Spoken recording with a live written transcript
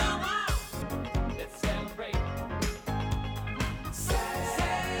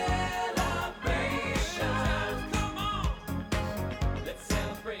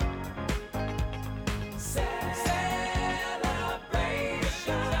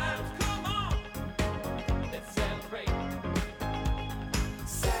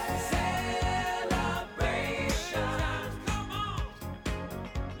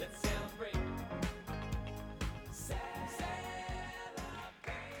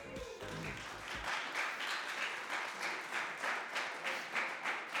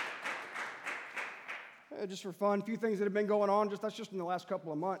just for fun, a few things that have been going on. That's just in the last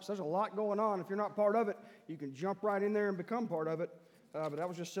couple of months. There's a lot going on. If you're not part of it, you can jump right in there and become part of it. But that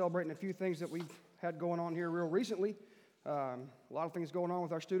was just celebrating a few things that we've had going on here real recently. A lot of things going on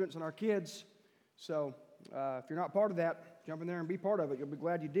with our students and our kids. So if you're not part of that, jump in there and be part of it. You'll be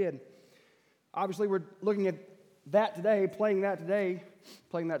glad you did. Obviously, we're looking at that today, playing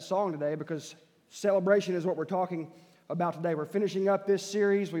that song today, because celebration is what we're talking about today. We're finishing up this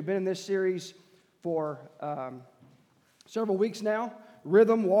series. We've been in this series for several weeks now.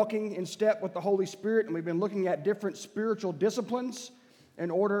 Rhythm, walking in step with the Holy Spirit. And we've been looking at different spiritual disciplines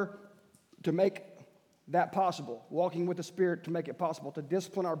in order to make that possible. Walking with the Spirit to make it possible to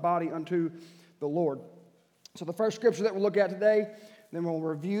discipline our body unto the Lord. So the first scripture that we'll look at today, then we'll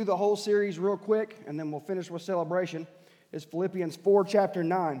review the whole series real quick, and then we'll finish with celebration, is Philippians 4, chapter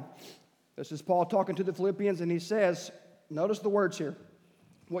 9. This is Paul talking to the Philippians, and he says, notice the words here,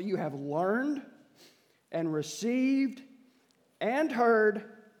 what you have learned and received and heard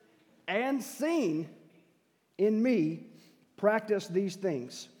and seen in me, practice these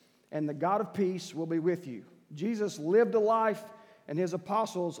things, and the God of peace will be with you. Jesus lived a life, and his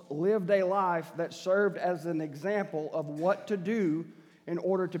apostles lived a life that served as an example of what to do in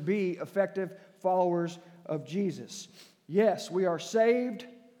order to be effective followers of Jesus. Yes, we are saved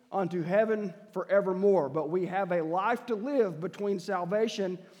unto heaven forevermore, but we have a life to live between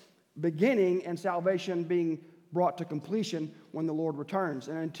salvation beginning and salvation being brought to completion when the Lord returns.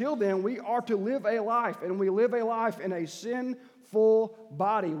 And until then, we are to live a life, and we live a life in a sinful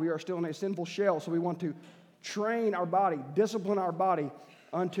body. We are still in a sinful shell, so we want to train our body, discipline our body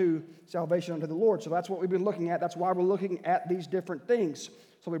unto salvation unto the Lord. So that's what we've been looking at. That's why we're looking at these different things.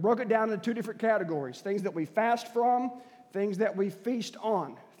 So we broke it down into two different categories: things that we fast from, things that we feast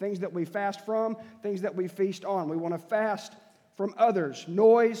on. Things that we fast from, things that we feast on. We want to fast from others: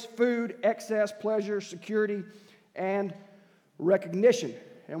 noise, food, excess, pleasure, security, and recognition.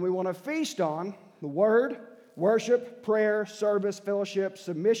 And we want to feast on the Word, worship, prayer, service, fellowship,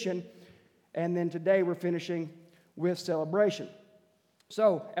 submission. And then today we're finishing with celebration.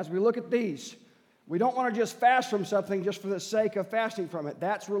 So as we look at these, we don't want to just fast from something just for the sake of fasting from it.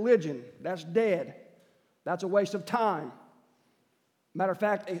 That's religion. That's dead. That's a waste of time. Matter of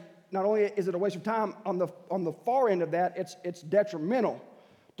fact, not only is it a waste of time, on the far end of that, it's detrimental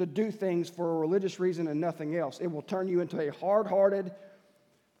to do things for a religious reason and nothing else. It will turn you into a hard-hearted,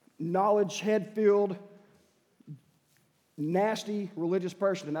 knowledge head-filled, nasty religious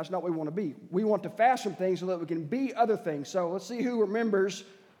person, and that's not what we want to be. We want to fast from things so that we can be other things. So let's see who remembers,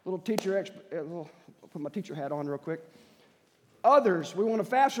 I'll put my teacher hat on real quick. Others. We want to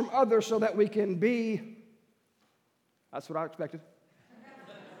fast from others so that we can be, that's what I expected.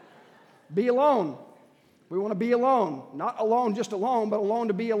 Be alone. We want to be alone. Not alone, just alone, but alone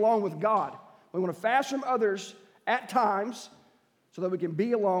to be alone with God. We want to fast from others at times so that we can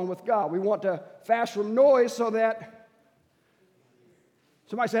be alone with God. We want to fast from noise so that,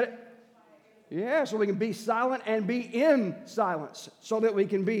 somebody said it? Yeah, so we can be silent and be in silence so that we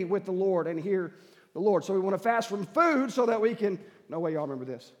can be with the Lord and hear the Lord. So we want to fast from food so that we can, no way y'all remember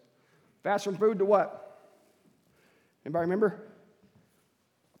this. Fast from food to what? Anybody remember?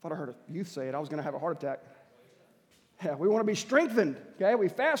 I thought I heard a youth say it. I was going to have a heart attack. Yeah, we want to be strengthened, okay? We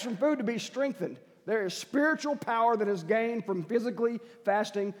fast from food to be strengthened. There is spiritual power that is gained from physically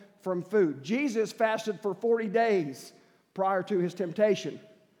fasting from food. Jesus fasted for 40 days prior to his temptation.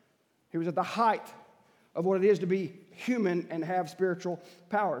 He was at the height of what it is to be human and have spiritual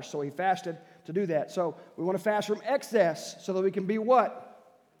powers. So he fasted to do that. So we want to fast from excess so that we can be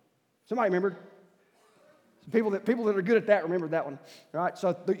what? Somebody remembered? People that are good at that, remember that one. All right,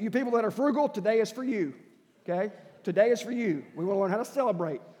 so you people that are frugal, today is for you, okay? Today is for you. We want to learn how to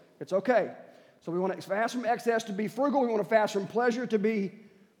celebrate. It's okay. So we want to fast from excess to be frugal. We want to fast from pleasure to be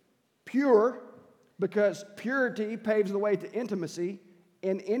pure, because purity paves the way to intimacy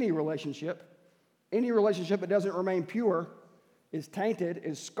in any relationship. Any relationship that doesn't remain pure is tainted,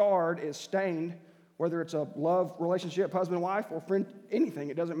 is scarred, is stained, whether it's a love relationship, husband, wife, or friend,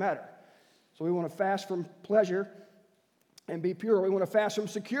 anything, it doesn't matter. So we want to fast from pleasure and be pure. We want to fast from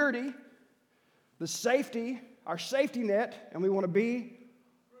security, the safety, our safety net, and we want to be,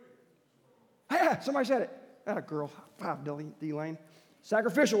 somebody said it. That a girl. 5, D-Lane.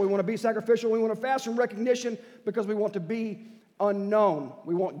 Sacrificial. We want to be sacrificial. We want to fast from recognition because we want to be unknown.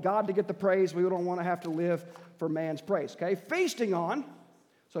 We want God to get the praise. We don't want to have to live for man's praise. Okay? Feasting on.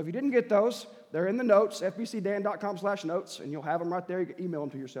 So if you didn't get those, they're in the notes, fbcdan.com/notes, and you'll have them right there. You can email them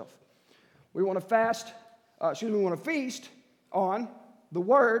to yourself. We want to we want to feast on the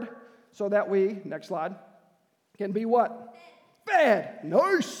Word so that we, next slide, can be what? Fed.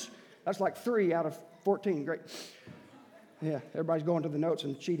 Nice. That's like 3 out of 14, great. Yeah, everybody's going to the notes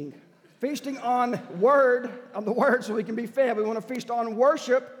and cheating. Feasting on the word so we can be fed. We want to feast on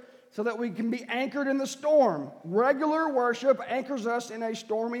worship so that we can be anchored in the storm. Regular worship anchors us in a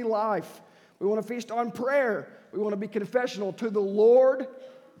stormy life. We want to feast on prayer. We want to be confessional to the Lord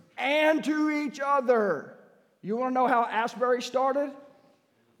and to each other. You want to know how Asbury started?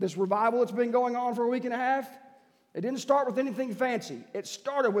 This revival that's been going on for a week and a half? It didn't start with anything fancy. It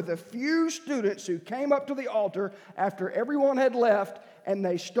started with a few students who came up to the altar after everyone had left, and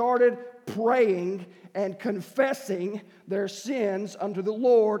they started praying and confessing their sins unto the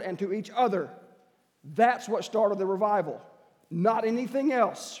Lord and to each other. That's what started the revival, not anything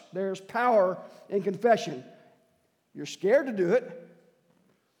else. There's power in confession. You're scared to do it,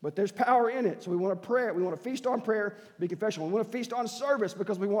 but there's power in it. So we want to pray. We want to feast on prayer, be confessional. We want to feast on service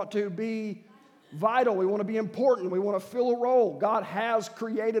because we want to be vital. We want to be important. We want to fill a role. God has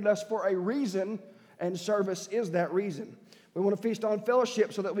created us for a reason, and service is that reason. We want to feast on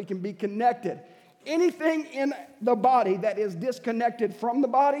fellowship so that we can be connected. Anything in the body that is disconnected from the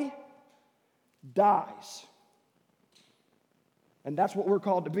body dies. And that's what we're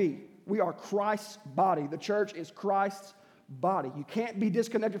called to be. We are Christ's body. The church is Christ's body. You can't be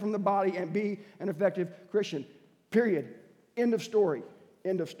disconnected from the body and be an effective Christian. Period. End of story.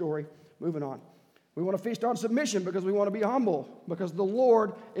 End of story. Moving on. We want to feast on submission because we want to be humble, because the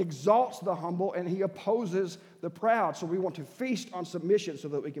Lord exalts the humble and He opposes the proud. So we want to feast on submission so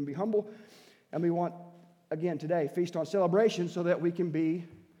that we can be humble. And we want, again today, feast on celebration so that we can be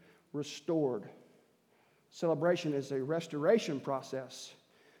restored. Celebration is a restoration process.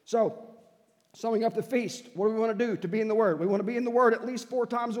 So, summing up the feast, what do we want to do to be in the Word? We want to be in the Word at least 4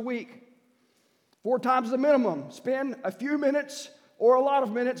 times a week. 4 times the minimum. Spend a few minutes or a lot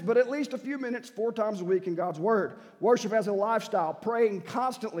of minutes, but at least a few minutes 4 times a week in God's Word. Worship as a lifestyle, praying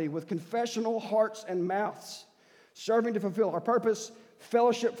constantly with confessional hearts and mouths, serving to fulfill our purpose,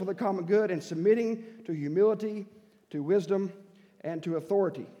 fellowship for the common good, and submitting to humility, to wisdom, and to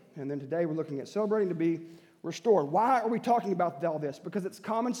authority. And then today we're looking at celebrating to be restored. Why are we talking about all this? Because it's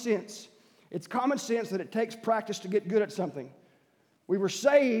common sense. It's common sense that it takes practice to get good at something. We were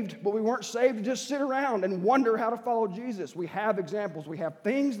saved, but we weren't saved to just sit around and wonder how to follow Jesus. We have examples. We have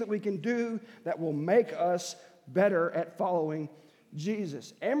things that we can do that will make us better at following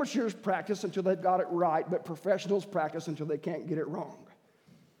Jesus. Amateurs practice until they've got it right, but professionals practice until they can't get it wrong.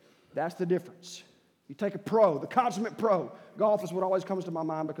 That's the difference. You take a pro, the consummate pro. Golf is what always comes to my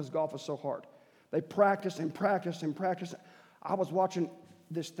mind because golf is so hard. They practice and practice and practice. I was watching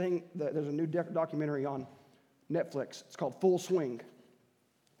this thing, there's a new documentary on Netflix. It's called Full Swing.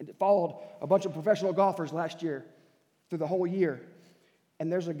 It followed a bunch of professional golfers last year through the whole year.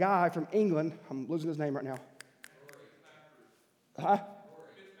 And there's a guy from England. I'm losing his name right now.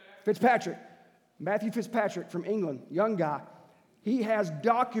 Fitzpatrick. Matthew Fitzpatrick from England, young guy. He has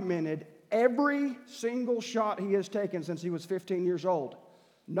documented every single shot he has taken since he was 15 years old.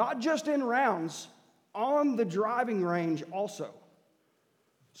 Not just in rounds, on the driving range also.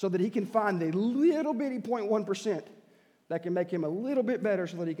 So that he can find the little bitty 0.1% that can make him a little bit better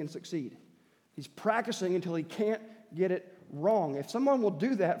so that he can succeed. He's practicing until he can't get it wrong. If someone will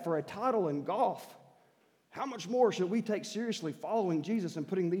do that for a title in golf, how much more should we take seriously following Jesus and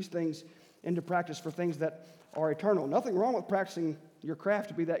putting these things into practice for things that are eternal? Nothing wrong with practicing your craft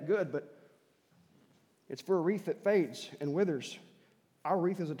to be that good, but it's for a wreath that fades and withers. Our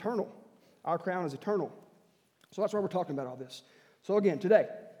wreath is eternal. Our crown is eternal. So that's why we're talking about all this. So again, today,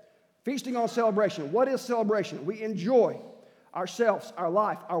 feasting on celebration. What is celebration? We enjoy ourselves, our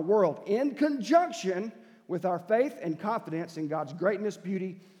life, our world in conjunction with our faith and confidence in God's greatness,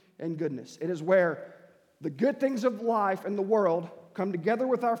 beauty, and goodness. It is where the good things of life and the world come together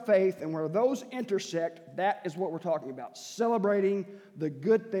with our faith, and where those intersect, that is what we're talking about. Celebrating the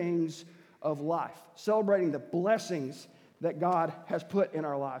good things of life. Celebrating the blessings that God has put in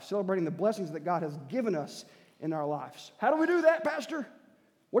our lives. Celebrating the blessings that God has given us in our lives. How do we do that, Pastor?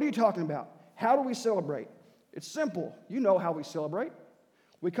 What are you talking about? How do we celebrate? It's simple. You know how we celebrate.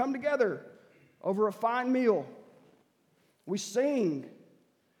 We come together over a fine meal. We sing.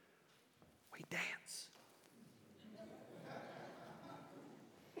 We dance.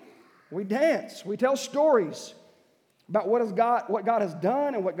 We dance. We tell stories about what God has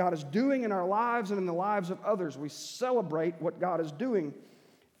done and what God is doing in our lives and in the lives of others. We celebrate what God is doing.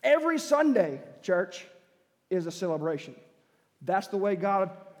 Every Sunday, church, is a celebration. That's the way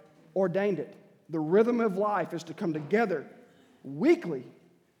God ordained it. The rhythm of life is to come together weekly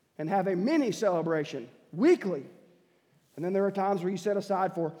and have a mini celebration weekly. And then there are times where you set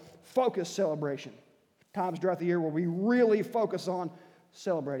aside for focused celebration. Times throughout the year where we really focus on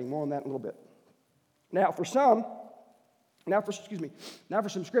celebrating. More on that in a little bit. Now for some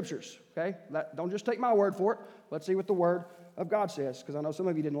scriptures, okay? Don't just take my word for it. Let's see what the Word of God says, because I know some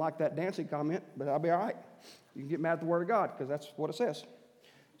of you didn't like that dancing comment, but I'll be all right. You can get mad at the Word of God, because that's what it says.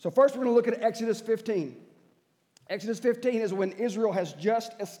 So first we're going to look at Exodus 15. Exodus 15 is when Israel has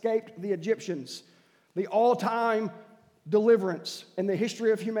just escaped the Egyptians, the all-time deliverance in the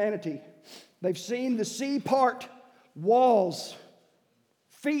history of humanity. They've seen the sea part, walls,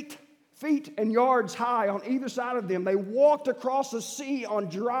 feet and yards high on either side of them. They walked across the sea on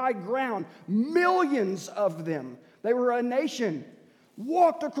dry ground, millions of them. They were a nation,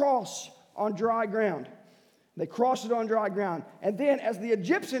 walked across on dry ground. They crossed it on dry ground. And then as the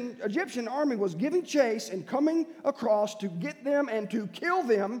Egyptian army was giving chase and coming across to get them and to kill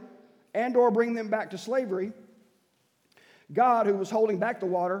them and or bring them back to slavery, God, who was holding back the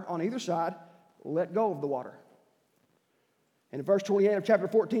water on either side, let go of the water. And verse 28 of chapter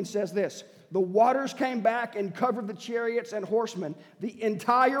 14 says this: the waters came back and covered the chariots and horsemen, the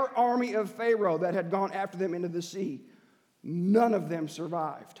entire army of Pharaoh that had gone after them into the sea. None of them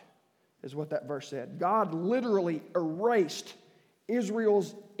survived, is what that verse said. God literally erased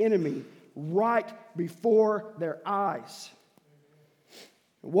Israel's enemy right before their eyes.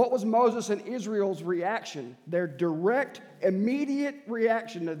 What was Moses and Israel's reaction? Their direct, immediate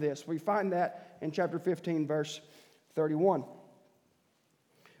reaction to this. We find that in chapter 15, verse 31.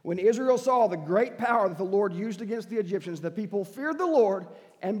 When Israel saw the great power that the Lord used against the Egyptians, the people feared the Lord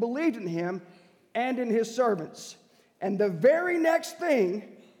and believed in him and in his servants. And the very next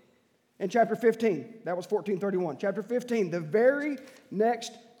thing in chapter 15, that was 14:31. Chapter 15, the very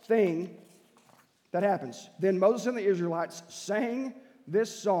next thing that happens. Then Moses and the Israelites sang this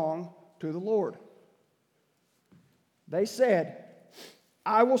song to the Lord. They said,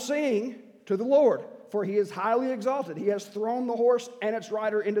 I will sing to the Lord, for he is highly exalted. He has thrown the horse and its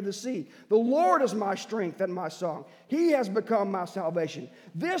rider into the sea. The Lord is my strength and my song. He has become my salvation.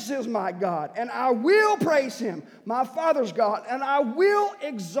 This is my God, and I will praise him, my father's God, and I will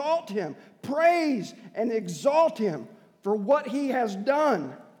exalt him. Praise and exalt him for what he has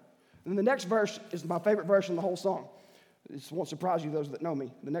done. And the next verse is my favorite verse in the whole song. This won't surprise you, those that know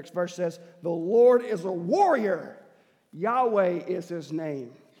me. The next verse says, the Lord is a warrior. Yahweh is his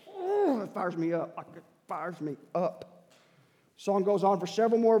name. Oh, it fires me up. It fires me up. The song goes on for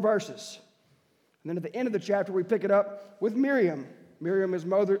several more verses. And then at the end of the chapter, we pick it up with Miriam. Miriam is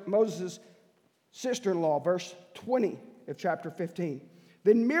Moses' sister-in-law, verse 20 of chapter 15.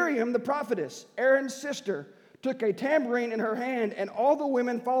 Then Miriam, the prophetess, Aaron's sister, took a tambourine in her hand, and all the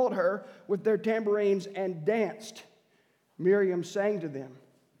women followed her with their tambourines and danced. Miriam sang to them.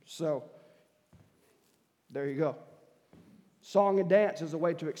 So, there you go. Song and dance is a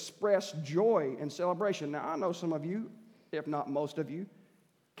way to express joy and celebration. Now, I know some of you, if not most of you,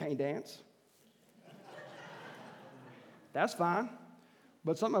 can't dance. That's fine,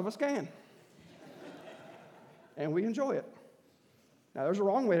 but some of us can. And we enjoy it. Now, there's a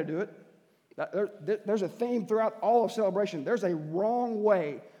wrong way to do it. There's a theme throughout all of celebration. There's a wrong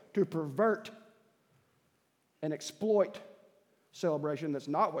way to pervert and exploit celebration that's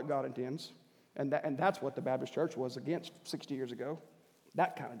not what God intends. And that's what the Baptist Church was against 60 years ago,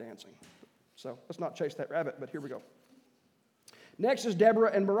 that kind of dancing. So let's not chase that rabbit, but here we go. Next is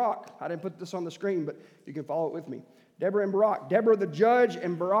Deborah and Barak. I didn't put this on the screen, but you can follow it with me. Deborah and Barak. Deborah the judge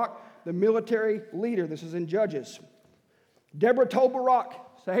and Barak the military leader. This is in Judges. Deborah told Barak,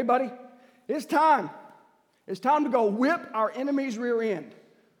 say, hey, buddy, it's time. It's time to go whip our enemy's rear end.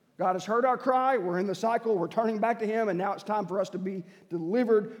 God has heard our cry. We're in the cycle. We're turning back to him, and now it's time for us to be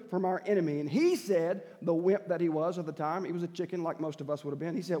delivered from our enemy. And he said, the wimp that he was at the time, he was a chicken like most of us would have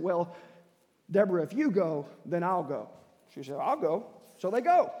been. He said, well, Deborah, if you go, then I'll go. She said, I'll go. So they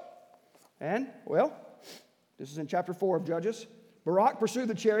go. And, well, this is in chapter 4 of Judges. Barak pursued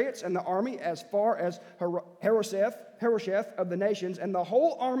the chariots and the army as far as Harosheth of the nations, and the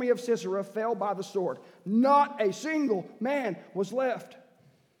whole army of Sisera fell by the sword. Not a single man was left.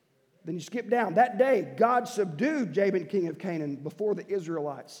 Then you skip down. That day, God subdued Jabin, king of Canaan, before the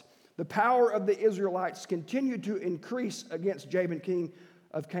Israelites. The power of the Israelites continued to increase against Jabin, king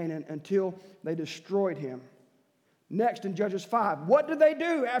of Canaan, until they destroyed him. Next, in Judges 5, what did they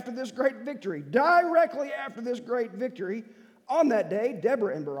do after this great victory? Directly after this great victory, on that day,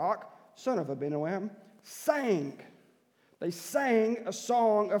 Deborah and Barak, son of Abinoam, sang. They sang a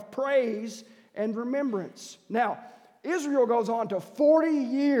song of praise and remembrance. Now, Israel goes on to 40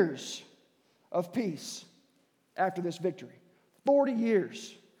 years of peace after this victory. 40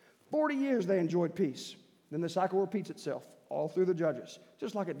 years. 40 years they enjoyed peace. Then the cycle repeats itself all through the Judges,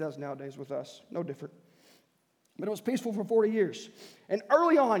 just like it does nowadays with us. No different. But it was peaceful for 40 years. And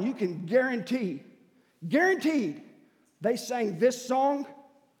early on, you can guarantee Guaranteed, they sang this song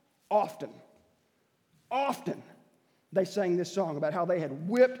often. Often, they sang this song about how they had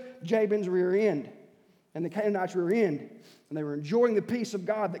whipped Jabin's rear end and the Canaanites' rear end, and they were enjoying the peace of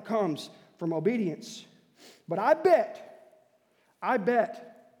God that comes from obedience. But I bet,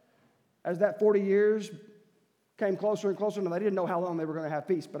 as that 40 years came closer and closer, and they didn't know how long they were going to have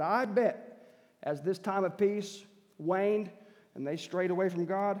peace, but I bet as this time of peace waned and they strayed away from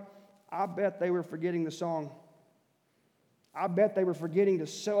God, I bet they were forgetting the song. I bet they were forgetting to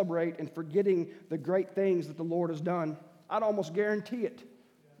celebrate and forgetting the great things that the Lord has done. I'd almost guarantee it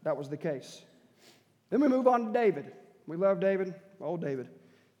that was the case. Then we move on to David. We love David. Oh, David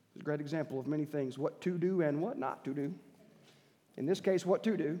is a great example of many things, what to do and what not to do. In this case, what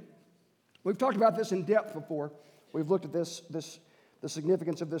to do. We've talked about this in depth before. We've looked at the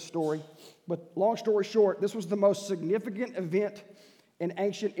significance of this story. But long story short, this was the most significant event in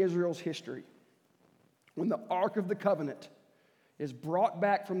ancient Israel's history. When the Ark of the Covenant is brought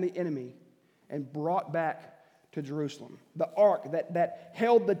back from the enemy and brought back to Jerusalem. The ark that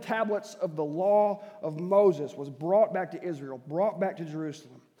held the tablets of the law of Moses was brought back to Israel, brought back to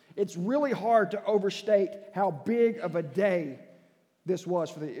Jerusalem. It's really hard to overstate how big of a day this was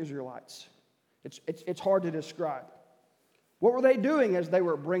for the Israelites. It's hard to describe. What were they doing as they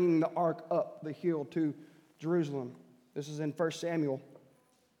were bringing the ark up the hill to Jerusalem? This is in 1 Samuel.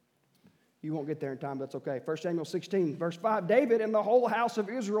 You won't get there in time, but that's okay. 1 Samuel 16, verse 5. David and the whole house of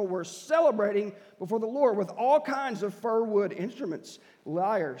Israel were celebrating before the Lord with all kinds of fir wood instruments,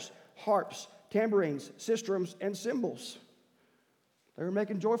 lyres, harps, tambourines, sistrums, and cymbals. They were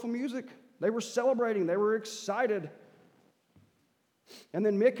making joyful music. They were celebrating. They were excited. And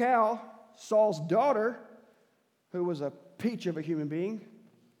then Michal, Saul's daughter, who was a peach of a human being,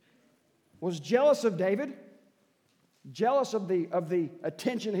 was jealous of David. Jealous of the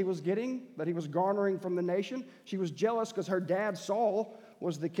attention he was getting, that he was garnering from the nation. She was jealous because her dad, Saul,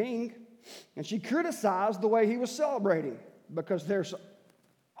 was the king. And she criticized the way he was celebrating because there's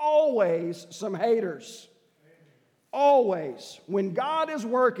always some haters. Always. When God is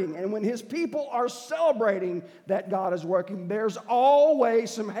working and when his people are celebrating that God is working, there's always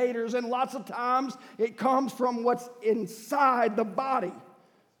some haters. And lots of times it comes from what's inside the body.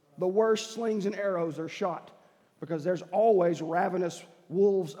 The worst slings and arrows are shot. Because there's always ravenous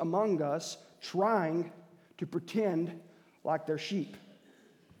wolves among us trying to pretend like they're sheep.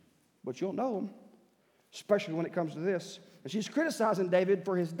 But you'll know them, especially when it comes to this. And she's criticizing David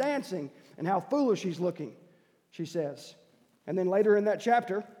for his dancing and how foolish he's looking, she says. And then later in that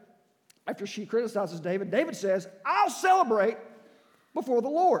chapter, after she criticizes David, David says, I'll celebrate before the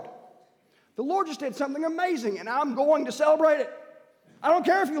Lord. The Lord just did something amazing, and I'm going to celebrate it. I don't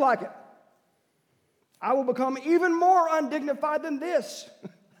care if you like it. I will become even more undignified than this.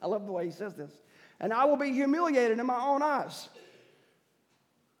 I love the way he says this. And I will be humiliated in my own eyes.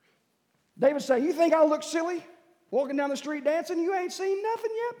 David saying, you think I look silly walking down the street dancing? You ain't seen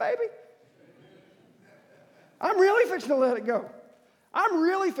nothing yet, baby. I'm really fixing to let it go. I'm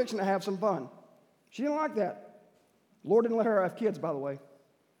really fixing to have some fun. She didn't like that. Lord didn't let her have kids, by the way.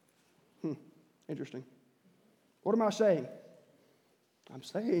 Interesting. What am I saying? I'm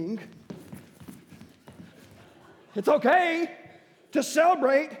saying it's okay to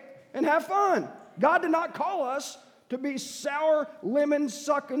celebrate and have fun. God did not call us to be sour,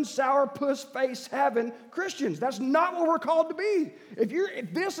 lemon-sucking, sour-puss-face having Christians. That's not what we're called to be.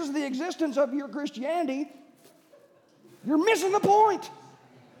 If this is the existence of your Christianity, you're missing the point.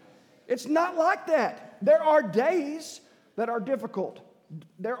 It's not like that. There are days that are difficult.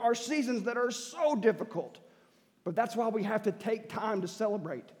 There are seasons that are so difficult. But that's why we have to take time to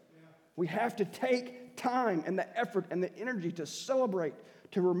celebrate. We have to take time and the effort and the energy to celebrate,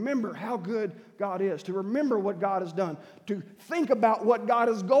 to remember how good God is, to remember what God has done, to think about what God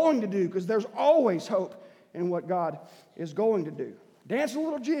is going to do, because there's always hope in what God is going to do. Dance a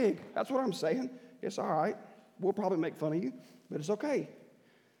little jig. That's what I'm saying. It's all right. We'll probably make fun of you, but it's okay.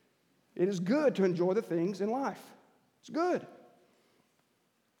 It is good to enjoy the things in life. It's good.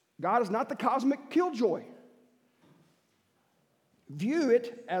 God is not the cosmic killjoy. View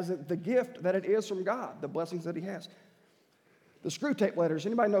it as the gift that it is from God, the blessings that he has. The Screwtape Letters.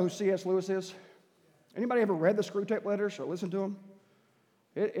 Anybody know who C.S. Lewis is? Anybody ever read the Screwtape Letters or listened to them?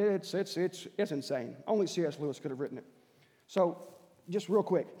 It's insane. Only C.S. Lewis could have written it. So, just real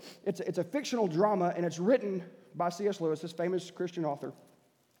quick, it's a fictional drama, and it's written by C.S. Lewis, this famous Christian author.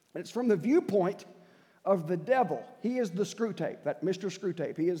 And it's from the viewpoint of the devil. He is the Screwtape, that Mr.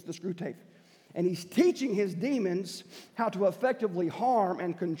 Screwtape. He is the Screwtape. And he's teaching his demons how to effectively harm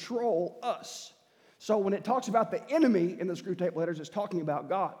and control us. So when it talks about the enemy in the Screwtape Letters, it's talking about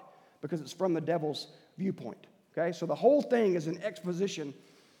God, because it's from the devil's viewpoint. Okay, so the whole thing is an exposition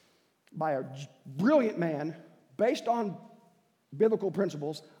by a brilliant man based on biblical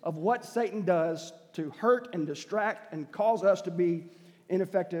principles of what Satan does to hurt and distract and cause us to be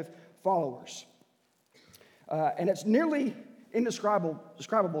ineffective followers. And it's nearly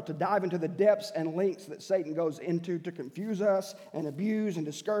indescribable to dive into the depths and lengths that Satan goes into to confuse us and abuse and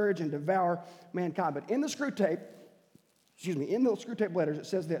discourage and devour mankind. But in the Screw Tape letters, it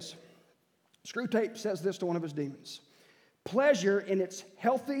says this. Screw Tape says this to one of his demons. Pleasure in its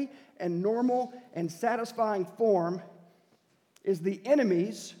healthy and normal and satisfying form is the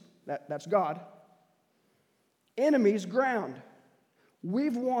enemy's, that's God, enemy's ground.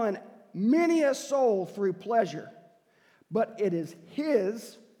 We've won many a soul through pleasure, but it is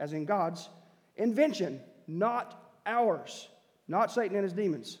his, as in God's, invention, not ours, not Satan and his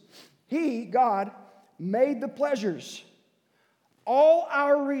demons. He, God, made the pleasures. All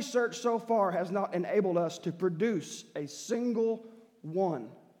our research so far has not enabled us to produce a single one.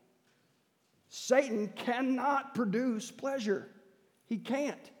 Satan cannot produce pleasure. He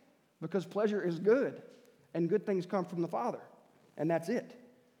can't, because pleasure is good, and good things come from the Father, and that's it.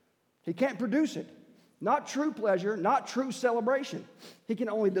 He can't produce it. Not true pleasure, not true celebration. He can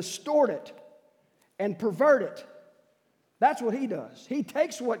only distort it and pervert it. That's what he does. He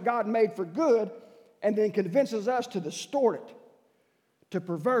takes what God made for good and then convinces us to distort it, to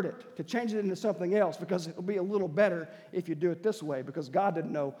pervert it, to change it into something else, because it'll be a little better if you do it this way, because God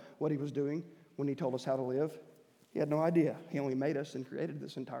didn't know what he was doing when he told us how to live. He had no idea. He only made us and created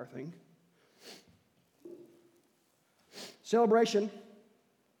this entire thing. Celebration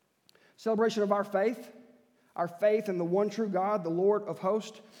of our faith in the one true God, the Lord of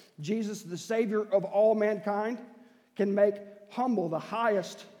hosts, Jesus, the Savior of all mankind, can make humble the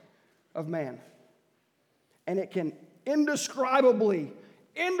highest of man. And it can indescribably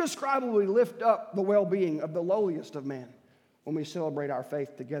lift up the well-being of the lowliest of man when we celebrate our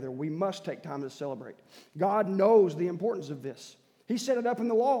faith together. We must take time to celebrate. God knows the importance of this. He set it up in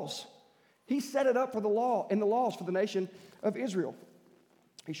the laws. He set it up in the laws for the nation of Israel.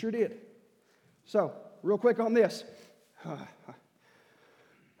 He sure did. So, real quick on this.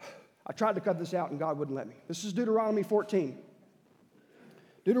 I tried to cut this out and God wouldn't let me. This is Deuteronomy 14.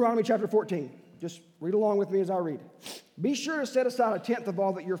 Deuteronomy chapter 14. Just read along with me as I read. Be sure to set aside 1/10 of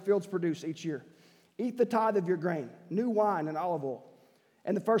all that your fields produce each year. Eat the tithe of your grain, new wine and olive oil,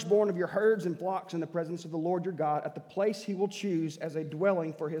 and the firstborn of your herds and flocks in the presence of the Lord your God at the place he will choose as a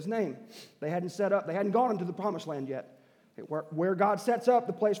dwelling for his name. They hadn't gone into the promised land yet. Where God sets up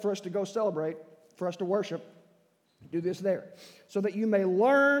the place for us to go celebrate, for us to worship, do this there. So that you may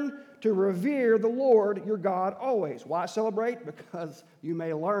learn to revere the Lord your God always. Why celebrate? Because you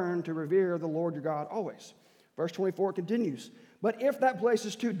may learn to revere the Lord your God always. Verse 24 continues. But if that place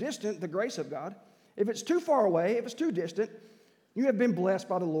is too distant, the grace of God, if it's too far away, if it's too distant, you have been blessed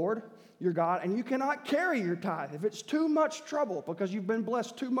by the Lord your God, and you cannot carry your tithe. If it's too much trouble because you've been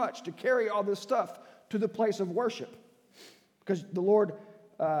blessed too much to carry all this stuff to the place of worship, because the Lord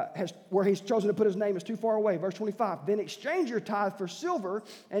where he's chosen to put his name is too far away. Verse 25, then exchange your tithe for silver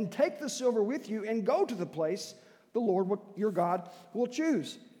and take the silver with you and go to the place the Lord your God will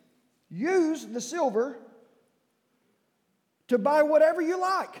choose. Use the silver to buy whatever you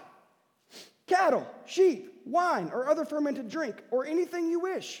like. Cattle, sheep, wine, or other fermented drink, or anything you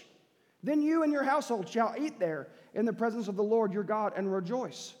wish. Then you and your household shall eat there in the presence of the Lord your God and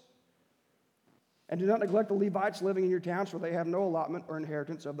rejoice. And do not neglect the Levites living in your towns, for they have no allotment or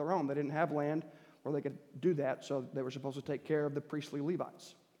inheritance of their own. They didn't have land where they could do that, so they were supposed to take care of the priestly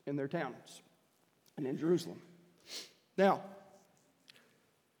Levites in their towns and in Jerusalem. Now,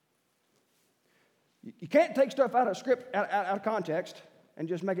 you can't take stuff out of script, out of context, and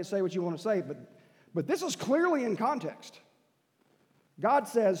just make it say what you want to say, but this is clearly in context. God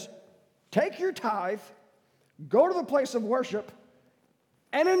says, take your tithe, go to the place of worship,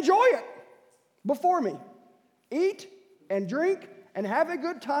 and enjoy it before me. Eat and drink and have a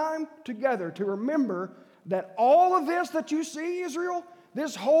good time together to remember that all of this that you see, Israel,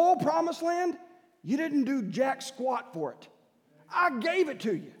 this whole promised land, you didn't do jack squat for it. I gave it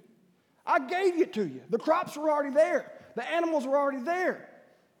to you. I gave it to you. The crops were already there. The animals were already there.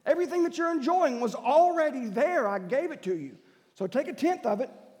 Everything that you're enjoying was already there. I gave it to you. So take 1/10 of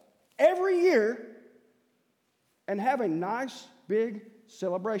it every year and have a nice big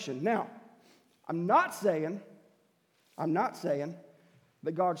celebration. Now, I'm not saying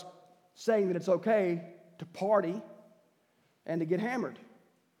that God's saying that it's okay to party and to get hammered.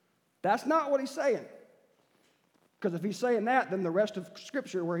 That's not what he's saying. Because if he's saying that, then the rest of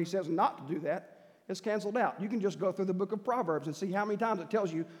Scripture where he says not to do that is canceled out. You can just go through the book of Proverbs and see how many times it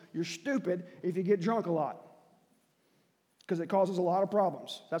tells you you're stupid if you get drunk a lot, because it causes a lot of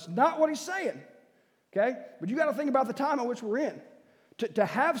problems. That's not what he's saying, okay? But you got to think about the time in which we're in. To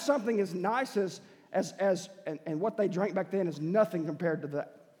have something as nice and what they drank back then is nothing compared to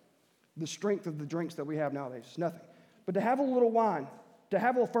the strength of the drinks that we have nowadays. It's nothing. But to have a little wine, to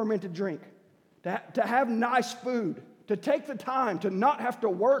have a fermented drink, to have nice food, to take the time to not have to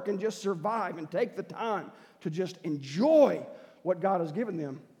work and just survive, and take the time to just enjoy what God has given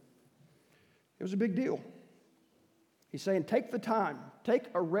them, it was a big deal. He's saying, take the time, take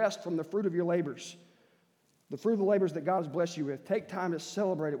a rest from the fruit of your labors, the fruit of the labors that God has blessed you with. Take time to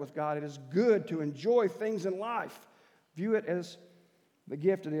celebrate it with God. It is good to enjoy things in life. View it as the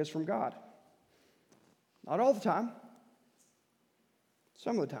gift it is from God. Not all the time,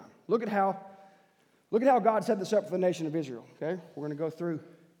 some of the time. Look at how God set this up for the nation of Israel, okay? We're going to go through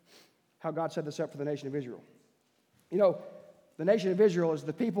how God set this up for the nation of Israel. You know, the nation of Israel is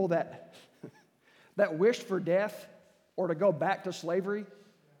the people that wished for death or to go back to slavery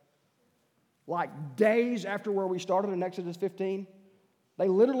like days after where we started in Exodus 15. They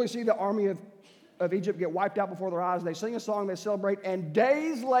literally see the army of Egypt get wiped out before their eyes. They sing a song, they celebrate, and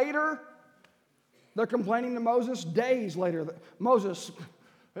days later, they're complaining to Moses. Days later, Moses,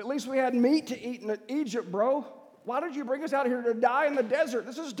 at least we had meat to eat in Egypt, bro. Why did you bring us out here to die in the desert?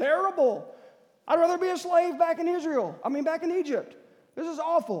 This is terrible. I'd rather be a slave back in back in Egypt. This is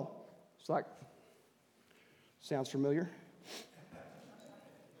awful. It's like, sounds familiar.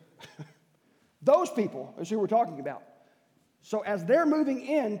 Those people is who we're talking about. So as they're moving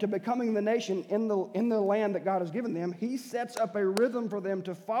into becoming the nation in the land that God has given them, he sets up a rhythm for them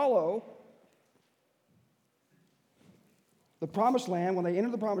to follow the promised land. When they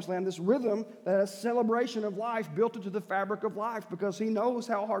enter the promised land, this rhythm that is celebration of life built into the fabric of life, because he knows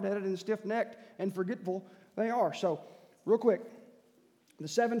how hard-headed and stiff-necked and forgetful they are. So, real quick, the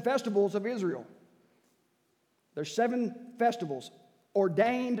 7 festivals of Israel. There's 7 festivals,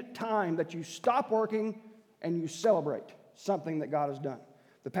 ordained time that you stop working and you celebrate something that God has done.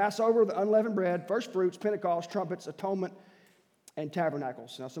 The Passover, the unleavened bread, first fruits, Pentecost, trumpets, atonement, and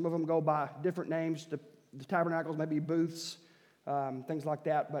tabernacles. Now, some of them go by different names. The tabernacles may be booths, things like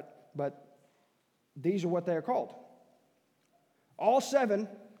that, but these are what they are called. All 7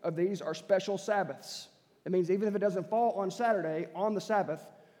 of these are special Sabbaths. It means even if it doesn't fall on Saturday, on the Sabbath,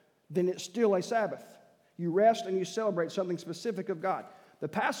 then it's still a Sabbath. You rest and you celebrate something specific of God. The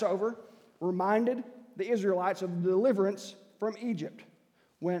Passover reminded the Israelites of the deliverance from Egypt.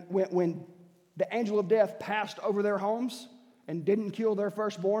 When the angel of death passed over their homes and didn't kill their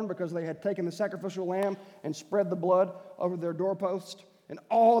firstborn because they had taken the sacrificial lamb and spread the blood over their doorpost, and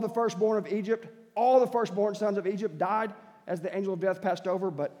all the firstborn of Egypt, all the firstborn sons of Egypt died as the angel of death passed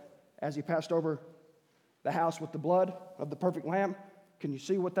over. But as he passed over the house with the blood of the perfect lamb, can you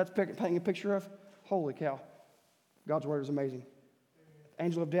see what that's painting a picture of? Holy cow. God's word is amazing. The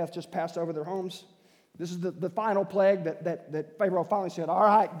angel of death just passed over their homes. This is the final plague that Pharaoh finally said, all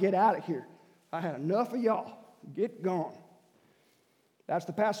right, get out of here. I had enough of y'all. Get gone. That's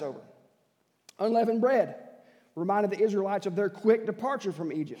the Passover. Unleavened bread reminded the Israelites of their quick departure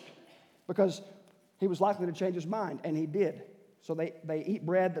from Egypt, because he was likely to change his mind, and he did. So they eat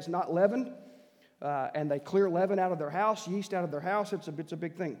bread that's not leavened, and they clear leaven out of their house, yeast out of their house. It's a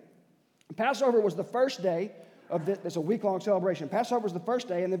big thing. Passover was the first day of this. It's a week-long celebration. Passover was the first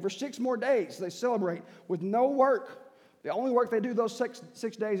day, and then for 6 more days they celebrate with no work. The only work they do those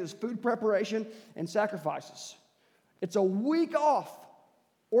six days is food preparation and sacrifices. It's a week off,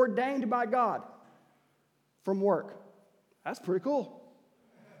 ordained by God from work. That's pretty cool.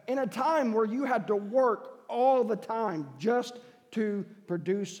 In a time where you had to work all the time just to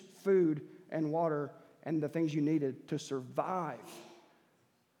produce food and water and the things you needed to survive.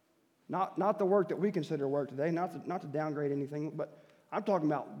 Not the work that we consider work today, not to downgrade anything, but I'm talking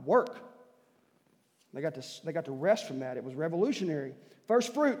about work. They got to rest from that. It was revolutionary.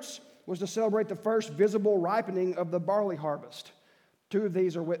 First fruits was to celebrate the first visible ripening of the barley harvest. 2 of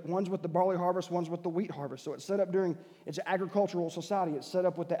these are one's with the barley harvest, one's with the wheat harvest. So it's set up it's an agricultural society. It's set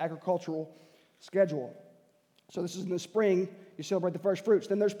up with the agricultural schedule. So this is in the spring, you celebrate the first fruits.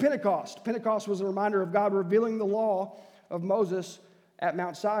 Then there's Pentecost. Pentecost was a reminder of God revealing the law of Moses at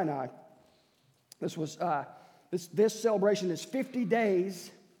Mount Sinai. This celebration is 50 days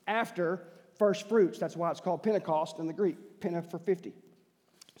after first fruits. That's why it's called Pentecost in the Greek. Penta for 50.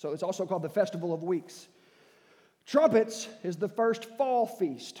 So it's also called the Festival of Weeks. Trumpets is the first fall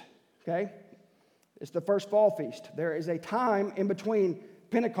feast. Okay? It's the first fall feast. There is a time in between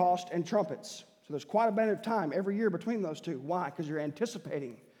Pentecost and trumpets. So there's quite a bit of time every year between those two. Why? Because you're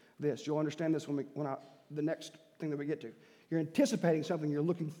anticipating this. You'll understand this the next thing that we get to. You're anticipating something. You're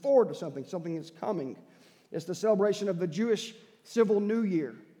looking forward to something. Something is coming. It's the celebration of the Jewish civil New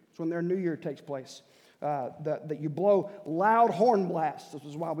Year. It's when their New Year takes place. That you blow loud horn blasts. This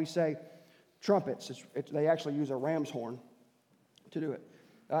is why we say trumpets. They actually use a ram's horn to do it.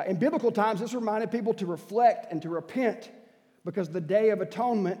 In biblical times, this reminded people to reflect and to repent because the Day of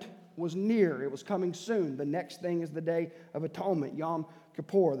Atonement was near. It was coming soon. The next thing is the Day of Atonement, Yom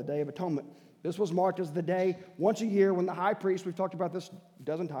Kippur, the Day of Atonement. This was marked as the day once a year when the high priest, we've talked about this a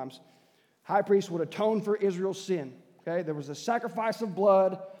dozen times, high priest would atone for Israel's sin. Okay? There was a sacrifice of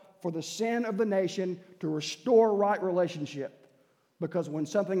blood for the sin of the nation to restore right relationship. Because when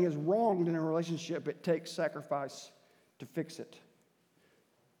something is wronged in a relationship, it takes sacrifice to fix it.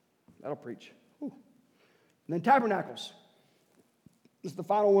 That'll preach. Whew. And then tabernacles. This is the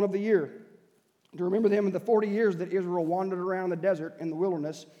final one of the year. To remember them in the 40 years that Israel wandered around the desert in the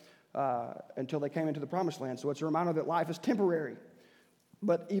wilderness until they came into the promised land. So it's a reminder that life is temporary.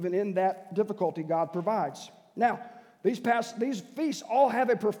 But even in that difficulty, God provides. Now, these feasts all have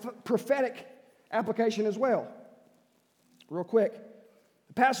a prophetic application as well. Real quick.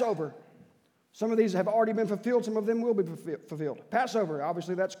 The Passover. Some of these have already been fulfilled. Some of them will be fulfilled. Passover,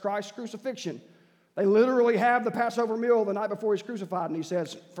 obviously, that's Christ's crucifixion. They literally have the Passover meal the night before he's crucified. And he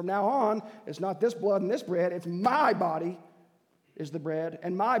says, from now on, it's not this blood and this bread. It's my body is the bread,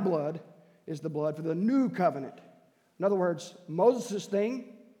 and my blood is the blood for the new covenant. In other words, Moses' thing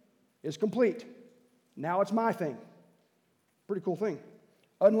is complete. Now it's my thing. Pretty cool thing.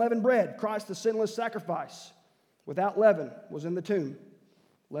 Unleavened bread, Christ the sinless sacrifice, without leaven, was in the tomb.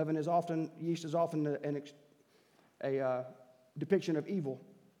 Yeast is often a depiction of evil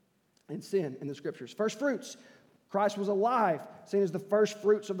and sin in the Scriptures. First fruits, Christ was alive, seen as the first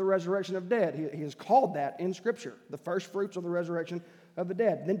fruits of the resurrection of dead. He is called that in Scripture, the first fruits of the resurrection of the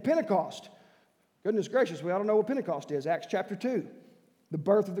dead. Then Pentecost. Goodness gracious, we ought to know what Pentecost is. Acts chapter 2, the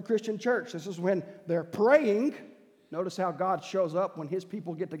birth of the Christian church. This is when they're praying. Notice how God shows up when his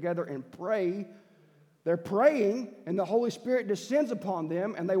people get together and pray. They're praying, and the Holy Spirit descends upon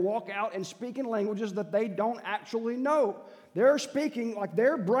them, and they walk out and speak in languages that they don't actually know. They're speaking like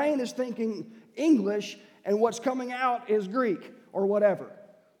their brain is thinking English, and what's coming out is Greek or whatever.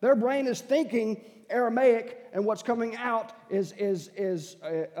 Their brain is thinking Aramaic, and what's coming out is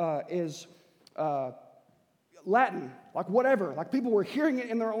Latin, like whatever. Like people were hearing it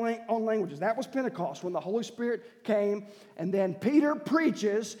in their own languages. That was Pentecost, when the Holy Spirit came, and then Peter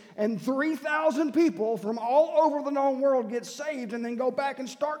preaches, and 3,000 people from all over the known world get saved and then go back and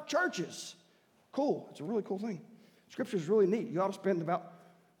start churches. Cool. It's a really cool thing. Scripture is really neat. You ought to spend about,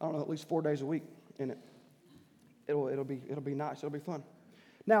 at least 4 days a week in it. It'll be nice. It'll be fun.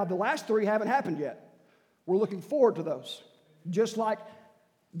 Now, the last three haven't happened yet. We're looking forward to those. Just like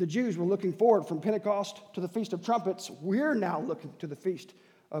the Jews were looking forward from Pentecost to the Feast of Trumpets, we're now looking to the Feast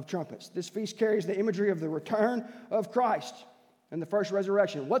of Trumpets. This feast carries the imagery of the return of Christ and the first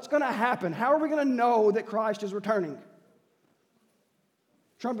resurrection. What's going to happen? How are we going to know that Christ is returning?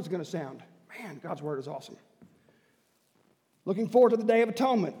 Trumpet's going to sound. Man, God's word is awesome. Looking forward to the Day of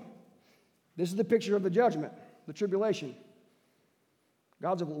Atonement. This is the picture of the judgment, the tribulation.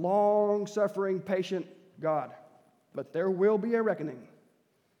 God's a long-suffering, patient God, but there will be a reckoning.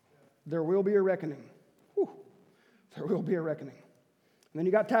 There will be a reckoning. Whew. There will be a reckoning. And then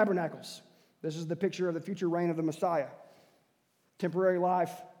you got tabernacles. This is the picture of the future reign of the Messiah. Temporary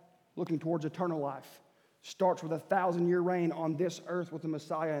life looking towards eternal life. Starts with a 1,000-year reign on this earth with the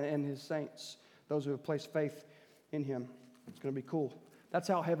Messiah and his saints, those who have placed faith in him. It's going to be cool. That's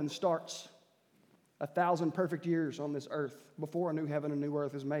how heaven starts. 1,000 perfect years on this earth before a new heaven and new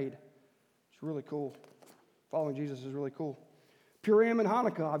earth is made. It's really cool. Following Jesus is really cool. Purim and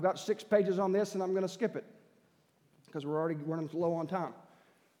Hanukkah. I've got 6 pages on this, and I'm going to skip it because we're already running low on time.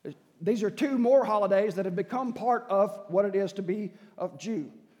 These are 2 more holidays that have become part of what it is to be a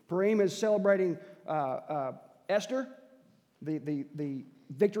Jew. Purim is celebrating Esther, the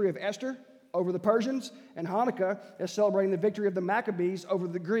victory of Esther over the Persians, and Hanukkah is celebrating the victory of the Maccabees over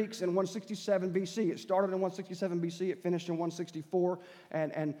the Greeks in 167 BC. It started in 167 BC, it finished in 164,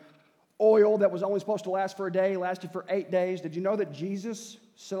 and oil that was only supposed to last for a day lasted for 8 days. Did you know that Jesus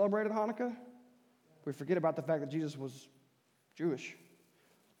celebrated Hanukkah? We forget about the fact that Jesus was Jewish.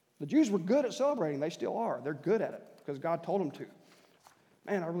 The Jews were good at celebrating. They still are. They're good at it because God told them to.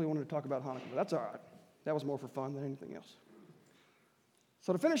 Man, I really wanted to talk about Hanukkah, but that's all right. That was more for fun than anything else.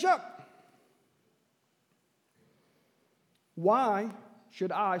 So to finish up, why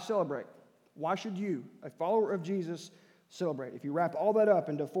should I celebrate? Why should you, a follower of Jesus, celebrate? If you wrap all that up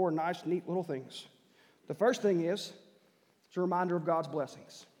into 4 nice, neat little things. The first thing is, it's a reminder of God's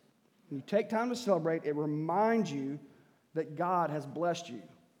blessings. When you take time to celebrate, it reminds you that God has blessed you.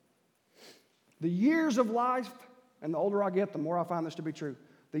 The years of life, and the older I get, the more I find this to be true.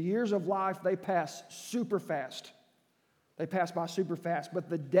 The years of life, they pass super fast. They pass by super fast. But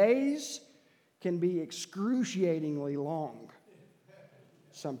the days can be excruciatingly long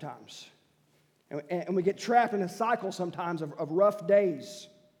sometimes. And we get trapped in a cycle sometimes of rough days.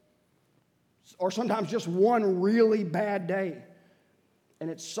 Or sometimes just one really bad day. And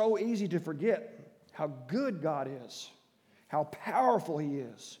it's so easy to forget how good God is, how powerful He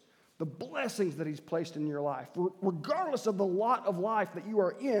is, the blessings that He's placed in your life. Regardless of the lot of life that you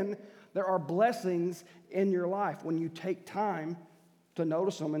are in, there are blessings in your life when you take time to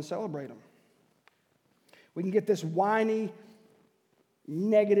notice them and celebrate them. We can get this whiny,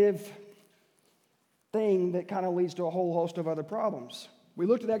 negative thing that kind of leads to a whole host of other problems. We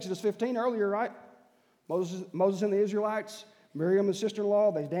looked at Exodus 15 earlier, right? Moses and the Israelites, Miriam, the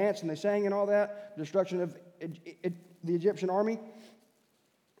sister-in-law, they danced and they sang and all that, destruction of the Egyptian army.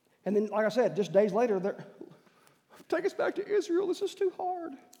 And then, like I said, just days later, take us back to Israel. This is too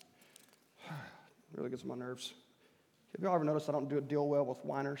hard. It really gets on my nerves. Have y'all ever noticed I don't deal well with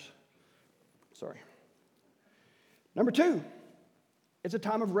whiners? Sorry. Number 2, it's a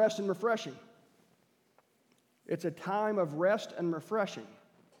time of rest and refreshing. It's a time of rest and refreshing.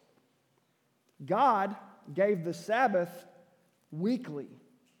 God gave the Sabbath weekly,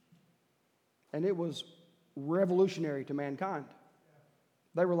 and it was revolutionary to mankind.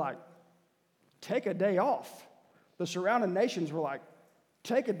 They were like, take a day off. The surrounding nations were like,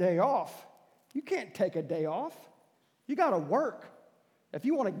 take a day off. You can't take a day off. You got to work. If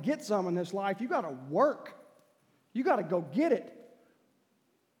you want to get some in this life, you got to work. You got to go get it.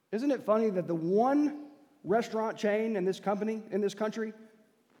 Isn't it funny that the one restaurant chain in this country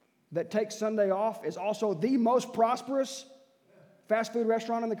that takes Sunday off is also the most prosperous fast food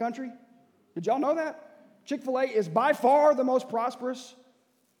restaurant in the country? Did y'all know that? Chick-fil-A is by far the most prosperous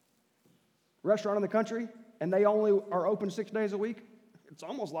restaurant in the country, and they only are open 6 days a week. It's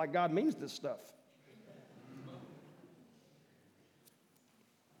almost like God means this stuff.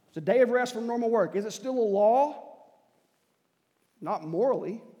 It's a day of rest from normal work. Is it still a law? Not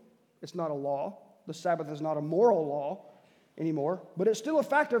morally. It's not a law. The Sabbath is not a moral law anymore, but it's still a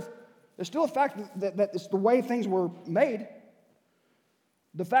fact that it's the way things were made.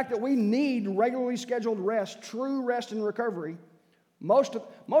 The fact that we need regularly scheduled rest, true rest and recovery. Most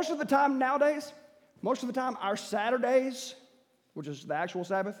of the time nowadays, our Saturdays, which is the actual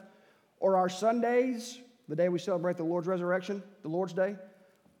Sabbath, or our Sundays, the day we celebrate the Lord's resurrection, the Lord's Day,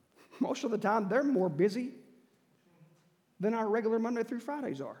 most of the time they're more busy than our regular Monday through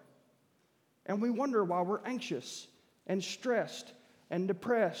Fridays are. And we wonder why we're anxious and stressed and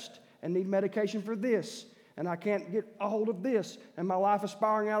depressed and need medication for this, and I can't get a hold of this, and my life is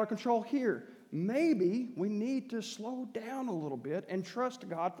spiraling out of control here. Maybe we need to slow down a little bit and trust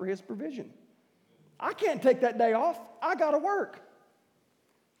God for His provision. I can't take that day off. I got to work.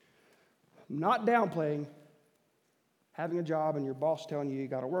 I'm not downplaying having a job and your boss telling you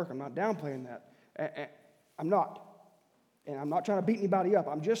got to work. I'm not downplaying that. I'm not. And I'm not trying to beat anybody up.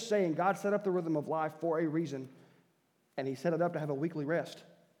 I'm just saying God set up the rhythm of life for a reason, and He set it up to have a weekly rest.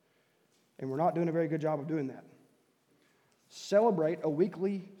 And we're not doing a very good job of doing that. Celebrate a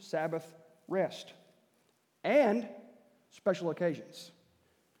weekly Sabbath rest and special occasions.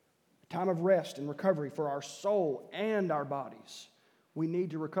 A time of rest and recovery for our soul and our bodies. We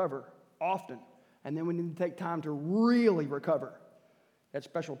need to recover often, and then we need to take time to really recover at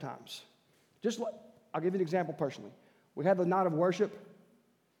special times. I'll give you an example personally. We had the night of worship,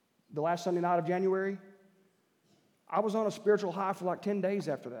 the last Sunday night of January. I was on a spiritual high for like 10 days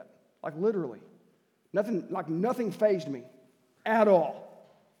after that. Like literally. Nothing fazed me at all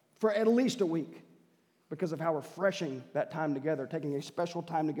for at least a week because of how refreshing that time together, taking a special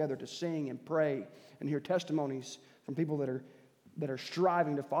time together to sing and pray and hear testimonies from people that are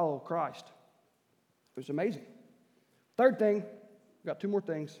striving to follow Christ. It was amazing. Third thing, we've got 2 more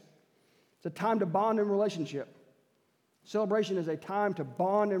things. It's a time to bond in relationship. Celebration is a time to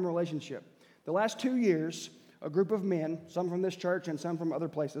bond in relationship. The last 2 years, a group of men, some from this church and some from other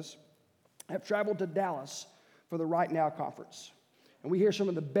places, have traveled to Dallas for the Right Now conference. And we hear some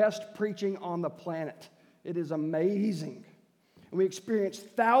of the best preaching on the planet. It is amazing. And we experience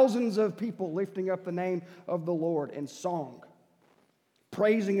thousands of people lifting up the name of the Lord in song,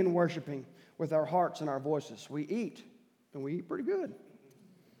 praising and worshiping with our hearts and our voices. We eat, and we eat pretty good.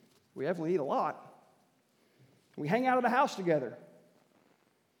 We definitely eat a lot. We hang out at the house together.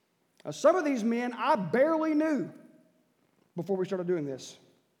 Now, some of these men I barely knew before we started doing this.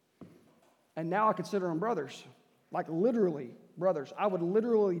 And now I consider them brothers. Like literally brothers. I would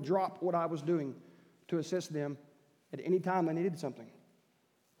literally drop what I was doing to assist them at any time they needed something.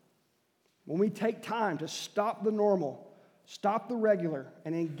 When we take time to stop the normal, stop the regular,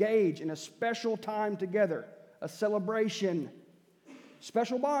 and engage in a special time together, a celebration,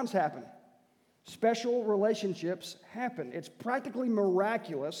 special bonds happen. Special relationships happen. It's practically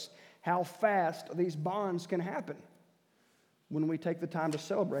miraculous how fast these bonds can happen when we take the time to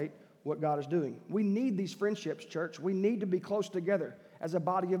celebrate what God is doing. We need these friendships, church. We need to be close together as a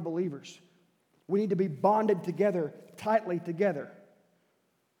body of believers. We need to be bonded together, tightly together.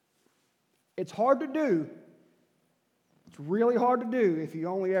 It's hard to do. It's really hard to do if you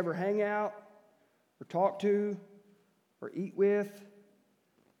only ever hang out or talk to or eat with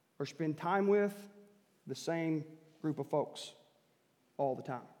or spend time with the same group of folks all the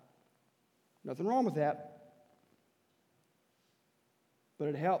time. Nothing wrong with that. But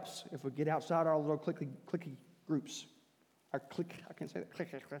it helps if we get outside our little clicky groups. I can't say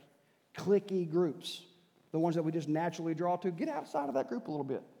that. Clicky groups. The ones that we just naturally draw to. Get outside of that group a little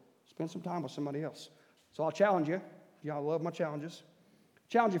bit. Spend some time with somebody else. So I'll challenge you. Y'all love my challenges.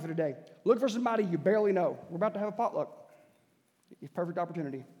 Challenge you for today. Look for somebody you barely know. We're about to have a potluck. Perfect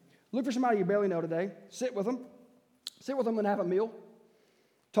opportunity. Look for somebody you barely know today. Sit with them. Sit with them and have a meal.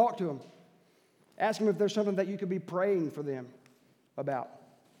 Talk to them. Ask them if there's something that you could be praying for them about.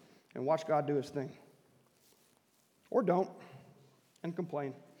 And watch God do his thing. Or don't. And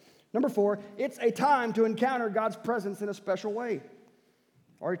complain. Number 4, it's a time to encounter God's presence in a special way.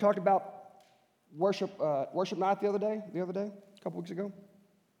 Already talked about worship night the other day, a couple weeks ago.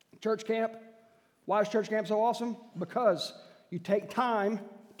 Church camp. Why is church camp so awesome? Because you take time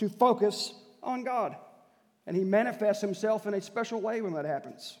to focus on God. And he manifests himself in a special way when that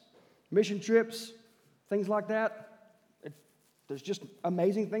happens. Mission trips, things like that. There's just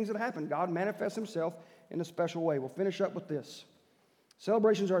amazing things that happen. God manifests himself in a special way. We'll finish up with this.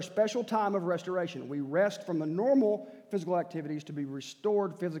 Celebrations are a special time of restoration. We rest from the normal physical activities to be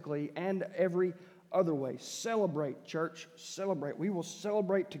restored physically and every other way. Celebrate, church. Celebrate. We will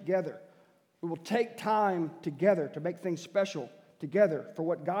celebrate together. We will take time together to make things special together for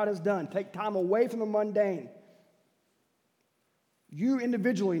what God has done. Take time away from the mundane. You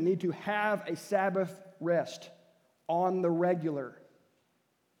individually need to have a Sabbath rest on the regular.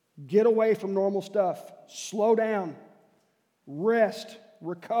 Get away from normal stuff. Slow down. Rest.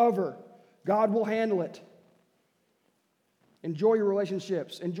 Recover. God will handle it. Enjoy your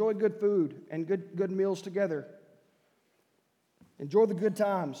relationships. Enjoy good food and good meals together. Enjoy the good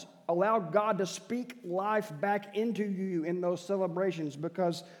times. Allow God to speak life back into you in those celebrations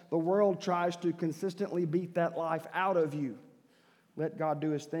because the world tries to consistently beat that life out of you. Let God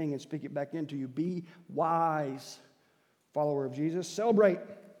do his thing and speak it back into you. Be wise, follower of Jesus. Celebrate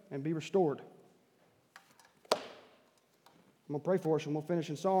and be restored. I'm going to pray for us and we'll finish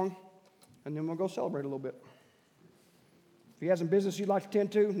in song and then we'll go celebrate a little bit. If you have some business you'd like to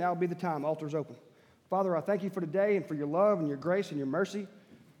tend to, now would be the time. Altar's open. Father, I thank you for today and for your love and your grace and your mercy.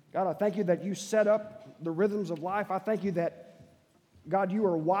 God, I thank you that you set up the rhythms of life. I thank you that, God, you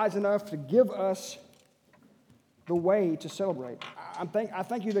are wise enough to give us the way to celebrate. I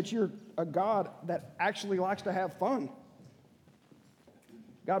thank you that you're a God that actually likes to have fun.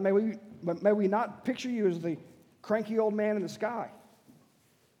 God, may we not picture you as the cranky old man in the sky,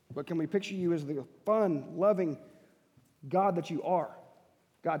 but can we picture you as the fun, loving God that you are?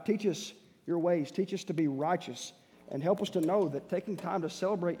 God, teach us your ways. Teach us to be righteous and help us to know that taking time to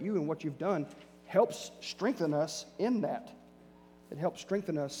celebrate you and what you've done helps strengthen us in that. It helps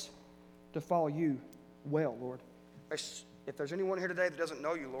strengthen us to follow you well, Lord. If there's anyone here today that doesn't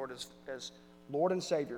know you, Lord, as Lord and Savior,